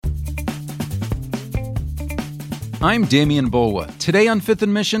I'm Damian Bulwa. Today on Fifth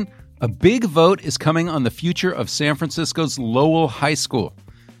and Mission, a big vote is coming on the future of San Francisco's Lowell High School.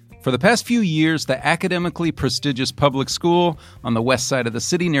 For the past few years, the academically prestigious public school on the west side of the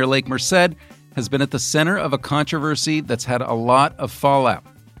city near Lake Merced has been at the center of a controversy that's had a lot of fallout.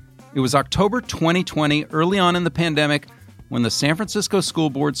 It was October 2020, early on in the pandemic, when the San Francisco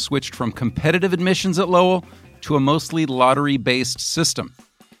School Board switched from competitive admissions at Lowell to a mostly lottery-based system.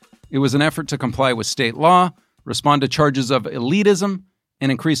 It was an effort to comply with state law, respond to charges of elitism,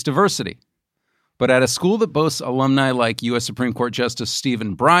 and increase diversity. But at a school that boasts alumni like U.S. Supreme Court Justice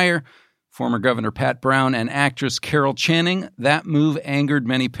Stephen Breyer, former Governor Pat Brown, and actress Carol Channing, that move angered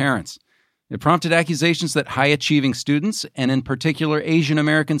many parents. It prompted accusations that high-achieving students, and in particular Asian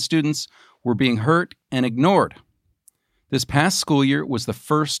American students, were being hurt and ignored. This past school year was the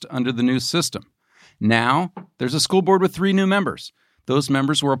first under the new system. Now, there's a school board with 3 new members. Those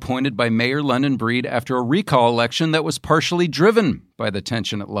members were appointed by Mayor London Breed after a recall election that was partially driven by the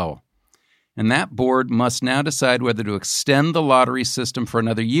tension at Lowell. And that board must now decide whether to extend the lottery system for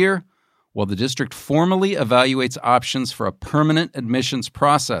another year, while the district formally evaluates options for a permanent admissions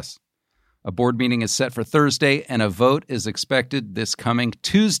process. A board meeting is set for Thursday, and a vote is expected this coming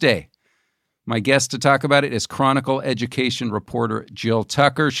Tuesday. My guest to talk about it is Chronicle education reporter Jill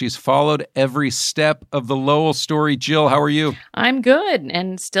Tucker. She's followed every step of the Lowell story. Jill, how are you? I'm good,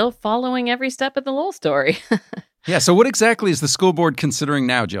 and still following every step of the Lowell story. Yeah, so what exactly is the school board considering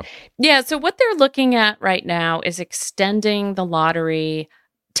now, Jill? Yeah, so what they're looking at right now is extending the lottery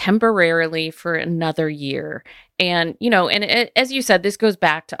temporarily for another year. And, as you said, this goes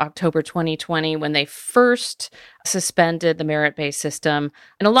back to October 2020 when they first suspended the merit-based system.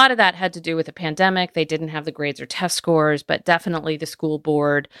 And a lot of that had to do with the pandemic. They didn't have the grades or test scores, but definitely the school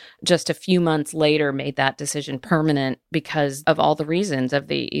board just a few months later made that decision permanent because of all the reasons of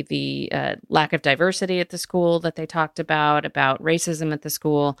the lack of diversity at the school that they talked about racism at the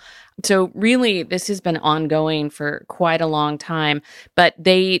school. So really, this has been ongoing for quite a long time, but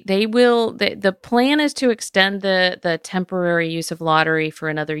the plan is to extend the temporary use of lottery for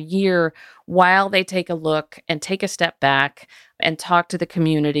another year while they take a look and take a step back and talk to the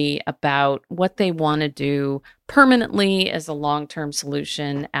community about what they want to do permanently as a long-term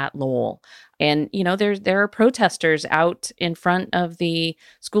solution at Lowell. And, there are protesters out in front of the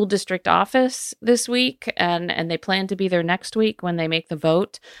school district office this week, and they plan to be there next week when they make the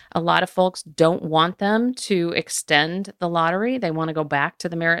vote. A lot of folks don't want them to extend the lottery. They want to go back to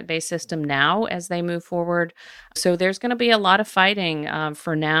the merit-based system now as they move forward. So there's going to be a lot of fighting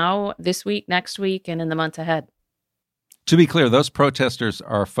for now, this week, next week, and in the months ahead. To be clear, those protesters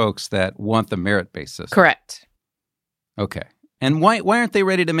are folks that want the merit-based system. Correct. Okay. And why aren't they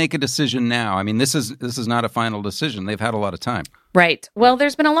ready to make a decision now? I mean, this is not a final decision. They've had a lot of time. Right. Well,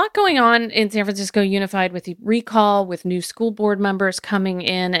 there's been a lot going on in San Francisco Unified with the recall, with new school board members coming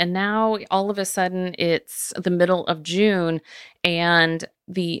in, and now all of a sudden it's the middle of June, and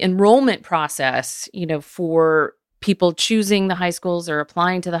the enrollment process, for people choosing the high schools or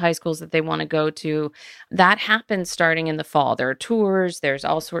applying to the high schools that they want to go to, that happens starting in the fall. There are tours, there's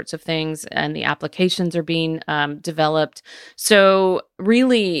all sorts of things, and the applications are being developed. So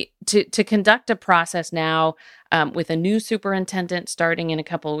really, to conduct a process now with a new superintendent starting in a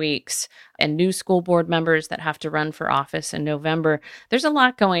couple of weeks and new school board members that have to run for office in November, there's a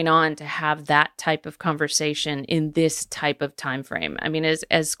lot going on to have that type of conversation in this type of time frame. I mean,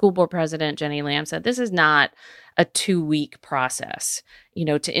 as school board president Jenny Lamb said, this is not a 2-week process,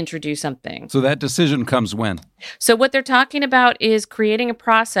 to introduce something. So that decision comes when? So what they're talking about is creating a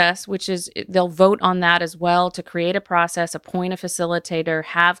process, which is they'll vote on that as well, to create a process, appoint a facilitator,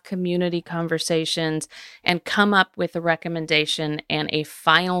 have community conversations, and come up with a recommendation and a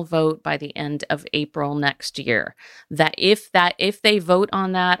final vote by the end of April next year. If they vote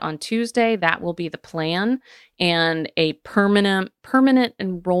on that on Tuesday, that will be the plan. And a permanent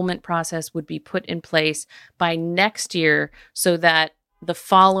enrollment process would be put in place by next year so that the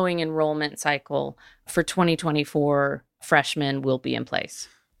following enrollment cycle for 2024 freshmen will be in place.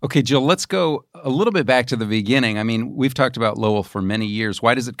 Okay, Jill, let's go a little bit back to the beginning. I mean, we've talked about Lowell for many years.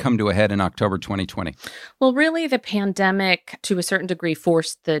 Why does it come to a head in October 2020? Well, really, the pandemic, to a certain degree,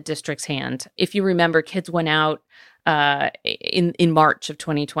 forced the district's hand. If you remember, kids went out in March of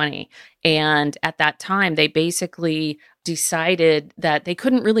 2020. And at that time, they basically decided that they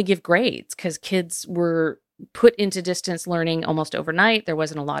couldn't really give grades because kids were put into distance learning almost overnight. There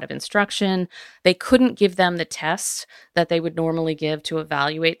wasn't a lot of instruction. They couldn't give them the tests that they would normally give to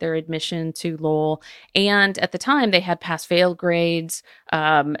evaluate their admission to Lowell. And at the time, they had pass-fail grades.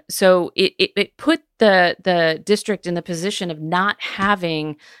 So it put the district in the position of not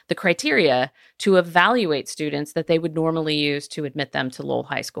having the criteria to evaluate students that they would normally use to admit them to Lowell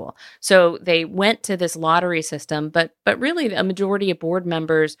High School. So they went to this lottery system, but really a majority of board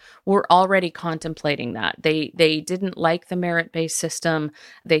members were already contemplating that. They didn't like the merit-based system.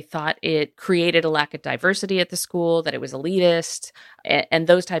 They thought it created a lack of diversity at the school, that it was elitist, and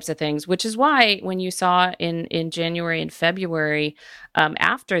those types of things, which is why when you saw in January and February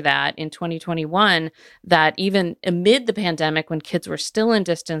after that in 2021, that even amid the pandemic, when kids were still in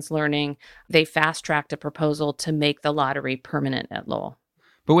distance learning, they fast-tracked a proposal to make the lottery permanent at Lowell.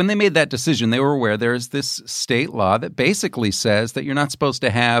 But when they made that decision, they were aware there's this state law that basically says that you're not supposed to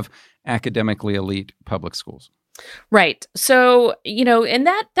have academically elite public schools. Right. So, and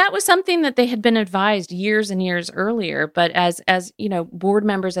that was something that they had been advised years and years earlier. But as board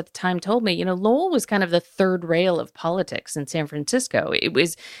members at the time told me, Lowell was kind of the third rail of politics in San Francisco.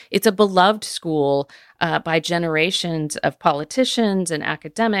 It's a beloved school by generations of politicians and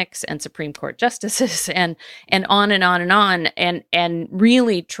academics and Supreme Court justices and on and on and on. And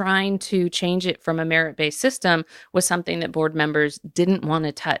really trying to change it from a merit-based system was something that board members didn't want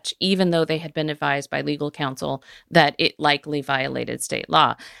to touch, even though they had been advised by legal counsel that it likely violated state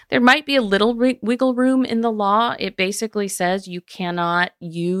law. There might be a little wiggle room in the law. It basically says you cannot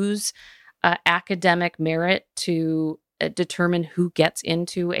use academic merit to determine who gets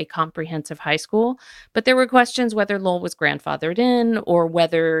into a comprehensive high school. But there were questions whether Lowell was grandfathered in or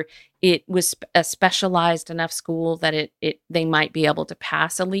whether it was a specialized enough school that they might be able to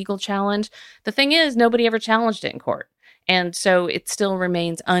pass a legal challenge. The thing is, nobody ever challenged it in court. And so it still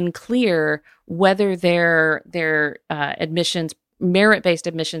remains unclear whether their merit-based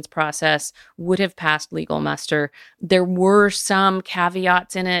admissions process would have passed legal muster. There were some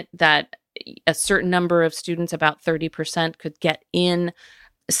caveats in it that a certain number of students, about 30%, could get in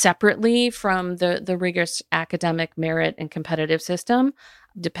separately from the rigorous academic merit and competitive system,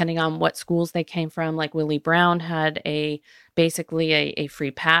 depending on what schools they came from. Like Willie Brown had basically a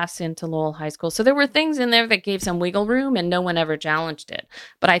free pass into Lowell High School. So there were things in there that gave some wiggle room, and no one ever challenged it.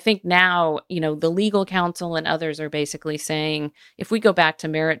 But I think now, the legal counsel and others are basically saying, if we go back to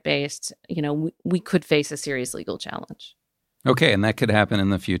merit-based, we could face a serious legal challenge. Okay, and that could happen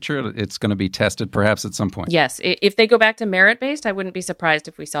in the future. It's going to be tested perhaps at some point. Yes. If they go back to merit-based, I wouldn't be surprised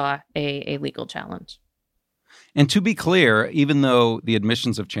if we saw a legal challenge. And to be clear, even though the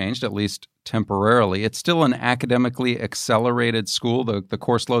admissions have changed, at least temporarily, it's still an academically accelerated school. The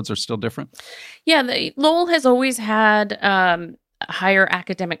course loads are still different? Yeah, Lowell has always had higher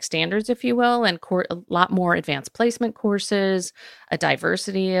academic standards, if you will, and a lot more advanced placement courses, a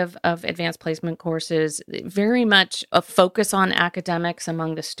diversity of advanced placement courses, very much a focus on academics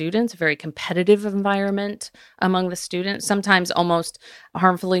among the students, a very competitive environment among the students, sometimes almost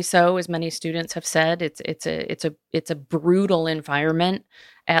harmfully so, as many students have said. It's a brutal environment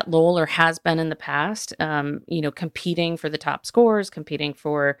at Lowell, or has been in the past, competing for the top scores, competing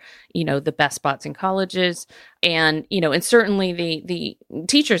for, the best spots in colleges. And certainly the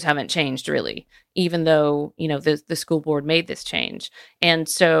teachers haven't changed really, even though, the school board made this change. And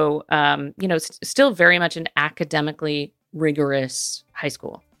so, still very much an academically rigorous high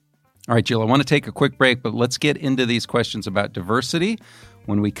school. All right, Jill, I want to take a quick break, but let's get into these questions about diversity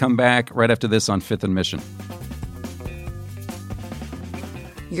when we come back right after this on Fifth and Mission.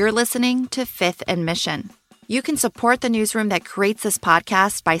 You're listening to Fifth and Mission. You can support the newsroom that creates this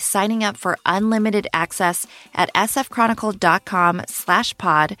podcast by signing up for unlimited access at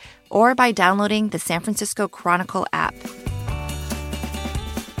sfchronicle.com/pod or by downloading the San Francisco Chronicle app.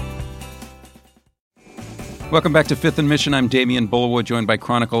 Welcome back to Fifth and Mission. I'm Damian Bulwa, joined by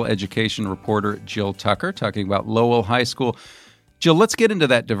Chronicle education reporter Jill Tucker, talking about Lowell High School. Jill, let's get into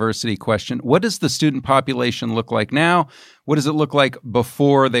that diversity question. What does the student population look like now? What does it look like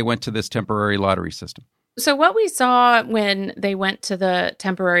before they went to this temporary lottery system? So what we saw when they went to the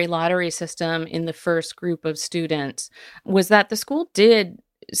temporary lottery system in the first group of students was that the school did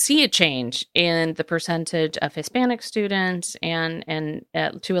see a change in the percentage of Hispanic students and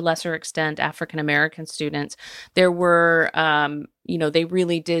to a lesser extent, African-American students. There were, they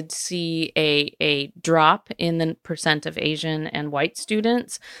really did see a drop in the percent of Asian and white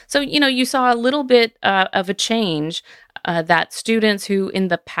students. So, you saw a little bit of a change that students who in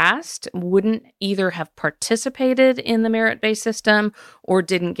the past wouldn't either have participated in the merit-based system or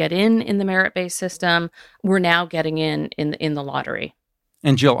didn't get in the merit-based system were now getting in the lottery.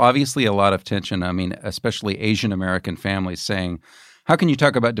 And Jill, obviously a lot of tension. I mean, especially Asian American families saying, how can you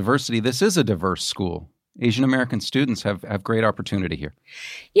talk about diversity? This is a diverse school. Asian American students have great opportunity here.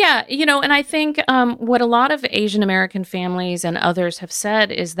 Yeah, and I think what a lot of Asian American families and others have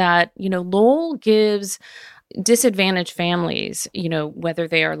said is that, Lowell gives disadvantaged families, whether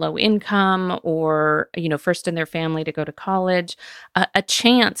they are low income or, first in their family to go to college, a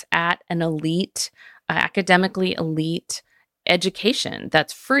chance at an elite, academically elite education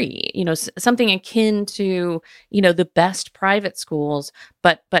that's free, something akin to, the best private schools,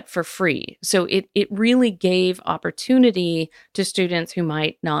 but for free. So it really gave opportunity to students who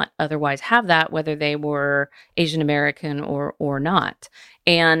might not otherwise have that, whether they were Asian American or not.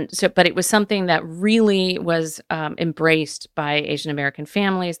 And so, but it was something that really was embraced by Asian American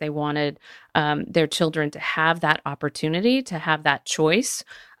families. They wanted their children to have that opportunity, to have that choice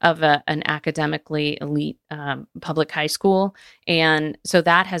of an academically elite public high school. And so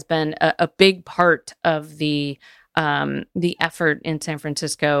that has been a big part of the effort in San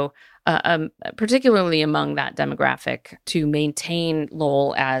Francisco, particularly among that demographic, to maintain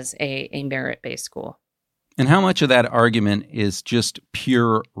Lowell as a merit-based school. And how much of that argument is just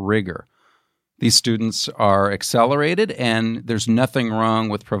pure rigor? These students are accelerated, and there's nothing wrong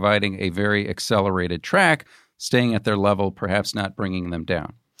with providing a very accelerated track, staying at their level, perhaps not bringing them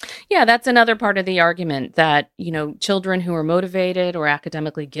down. Yeah, that's another part of the argument that, children who are motivated or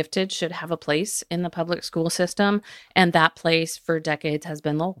academically gifted should have a place in the public school system. And that place for decades has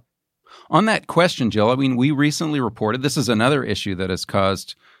been Lowell. On that question, Jill, we recently reported, this is another issue that has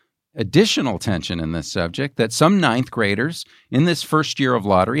caused additional tension in this subject, that some ninth graders in this first year of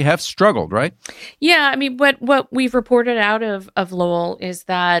lottery have struggled, right? Yeah, what we've reported out of Lowell is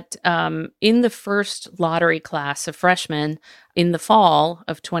that in the first lottery class of freshmen in the fall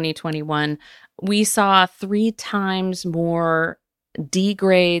of 2021, we saw 3 times more D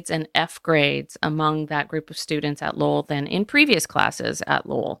grades and F grades among that group of students at Lowell than in previous classes at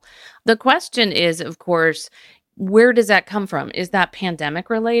Lowell. The question is, of course, where does that come from? Is that pandemic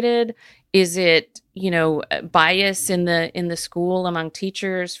related? Is it, bias in the school among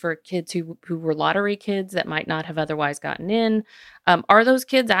teachers for kids who were lottery kids that might not have otherwise gotten in? Are those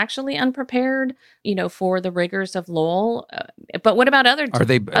kids actually unprepared, for the rigors of Lowell? But what about other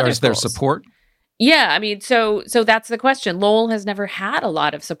Is there support? Yeah, so that's the question. Lowell has never had a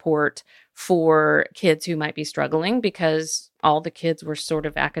lot of support for kids who might be struggling because all the kids were sort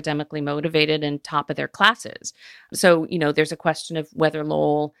of academically motivated and top of their classes. So, there's a question of whether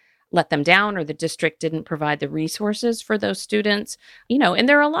Lowell let them down or the district didn't provide the resources for those students, and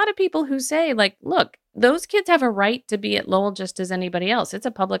there are a lot of people who say, look, those kids have a right to be at Lowell just as anybody else. It's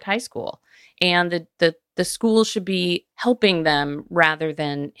a public high school, and the school should be helping them rather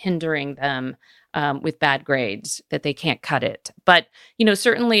than hindering them with bad grades, that they can't cut it. But,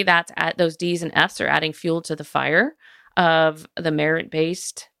 certainly that's at those D's and F's are adding fuel to the fire of the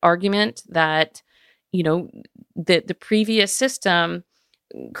merit-based argument that, the previous system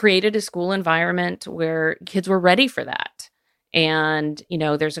created a school environment where kids were ready for that. And,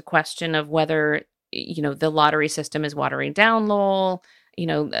 there's a question of whether, the lottery system is watering down Lowell.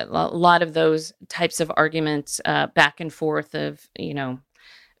 A lot of those types of arguments back and forth of,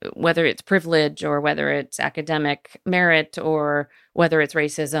 whether it's privilege or whether it's academic merit or whether it's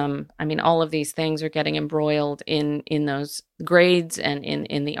racism. All of these things are getting embroiled in those grades and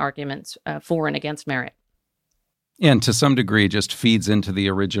in the arguments for and against merit. And to some degree just feeds into the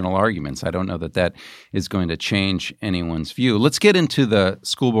original arguments. I don't know that is going to change anyone's view. Let's get into the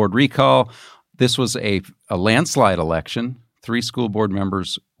school board recall. This was a landslide election. 3 school board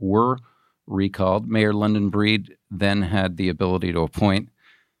members were recalled. Mayor London Breed then had the ability to appoint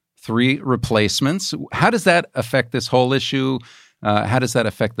 3 replacements. How does that affect this whole issue? How does that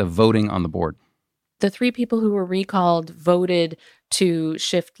affect the voting on the board? The 3 people who were recalled voted to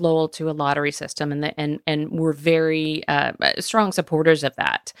shift Lowell to a lottery system, and were very strong supporters of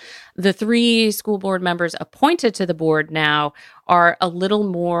that. The 3 school board members appointed to the board now are a little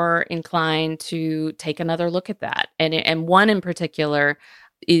more inclined to take another look at that. And one in particular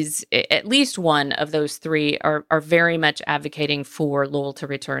is, at least one of those 3 are very much advocating for Lowell to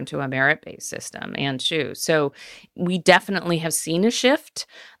return to a merit-based system and SHU. So we definitely have seen a shift.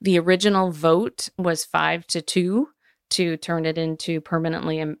 The original vote was 5-2 to turn it into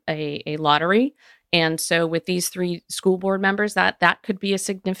permanently a lottery. And so with these 3 school board members, that could be a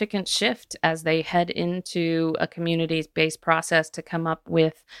significant shift as they head into a community-based process to come up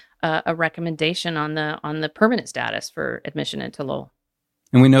with a recommendation on the permanent status for admission into Lowell.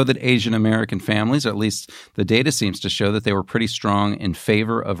 And we know that Asian American families, at least the data seems to show that they were pretty strong in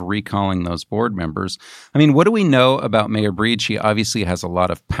favor of recalling those board members. What do we know about Mayor Breed? She obviously has a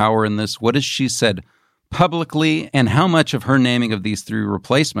lot of power in this. What has she said publicly, and how much of her naming of these 3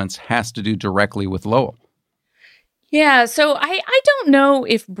 replacements has to do directly with Lowell? Yeah, so I don't know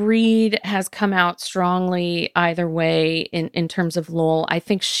if Breed has come out strongly either way in terms of Lowell. I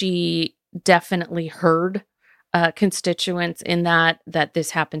think she definitely heard constituents in that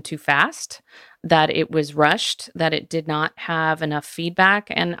this happened too fast, that it was rushed, that it did not have enough feedback.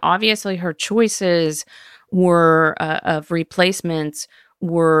 And obviously her choices were of replacements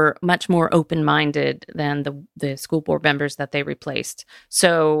were much more open-minded than the school board members that they replaced.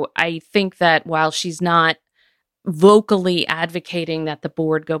 So I think that while she's not vocally advocating that the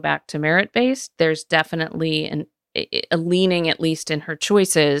board go back to merit-based, there's definitely a leaning, at least in her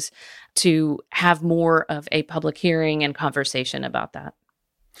choices, to have more of a public hearing and conversation about that.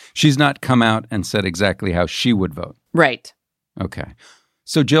 She's not come out and said exactly how she would vote. Right. Okay.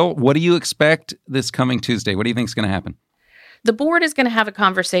 So, Jill, what do you expect this coming Tuesday? What do you think is going to happen? The board is going to have a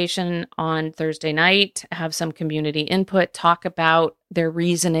conversation on Thursday night, have some community input, talk about their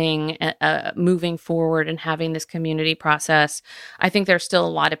reasoning moving forward and having this community process. I think there's still a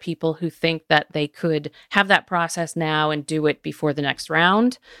lot of people who think that they could have that process now and do it before the next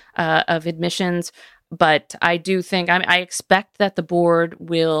round of admissions. But I do think, I expect that the board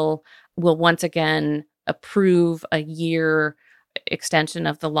will once again approve a year extension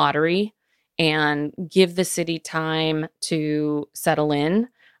of the lottery and give the city time to settle in,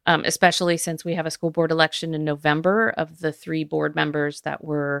 especially since we have a school board election in November of the 3 board members that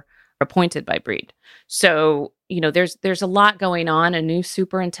were appointed by Breed. So, there's a lot going on. A new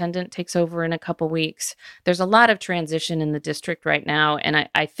superintendent takes over in a couple weeks. There's a lot of transition in the district right now. And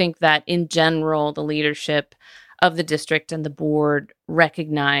I think that in general, the leadership of the district and the board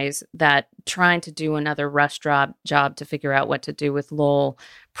recognize that trying to do another rush job to figure out what to do with Lowell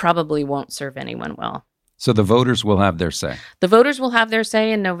probably won't serve anyone well. So the voters will have their say. The voters will have their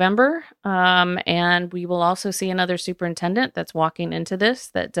say in November, and we will also see another superintendent that's walking into this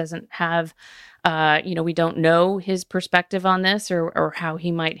that doesn't have, we don't know his perspective on this or how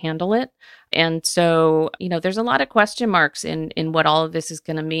he might handle it. And so, there's a lot of question marks in what all of this is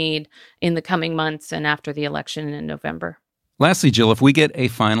going to mean in the coming months and after the election in November. Lastly, Jill, if we get a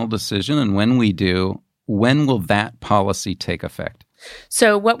final decision, and when we do, when will that policy take effect?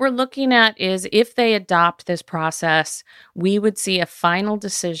 So what we're looking at is if they adopt this process, we would see a final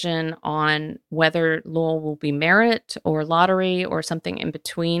decision on whether Lowell will be merit or lottery or something in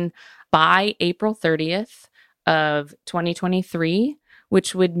between by April 30th of 2023,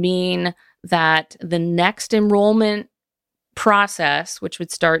 which would mean that the next enrollment process, which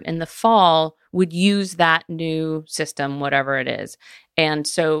would start in the fall, would use that new system, whatever it is. And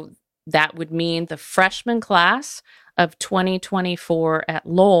so that would mean the freshman class of 2024 at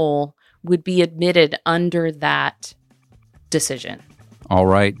Lowell would be admitted under that decision. All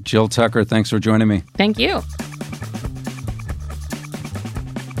right. Jill Tucker, thanks for joining me. Thank you.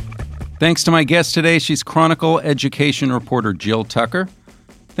 Thanks to my guest today. She's Chronicle education reporter Jill Tucker.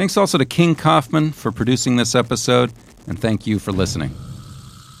 Thanks also to King Kaufman for producing this episode, and thank you for listening.